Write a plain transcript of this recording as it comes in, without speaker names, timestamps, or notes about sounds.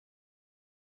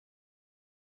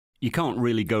You can't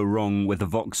really go wrong with a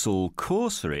Vauxhall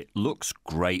Corsa. It looks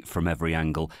great from every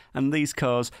angle, and these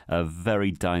cars are very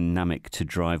dynamic to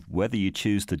drive. Whether you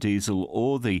choose the diesel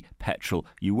or the petrol,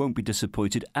 you won't be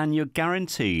disappointed, and you're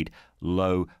guaranteed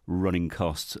low running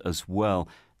costs as well.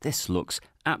 This looks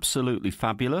absolutely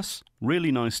fabulous,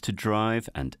 really nice to drive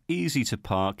and easy to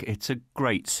park. It's a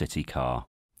great city car.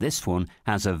 This one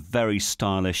has a very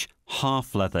stylish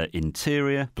half-leather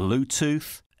interior,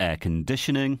 Bluetooth, air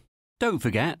conditioning. Don't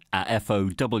forget, at FOW,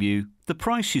 the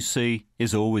price you see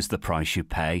is always the price you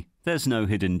pay. There's no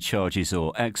hidden charges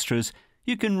or extras.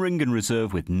 You can ring and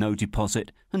reserve with no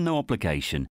deposit and no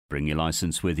obligation. Bring your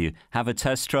licence with you. Have a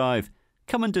test drive.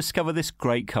 Come and discover this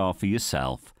great car for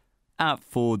yourself at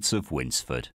Fords of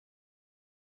Winsford.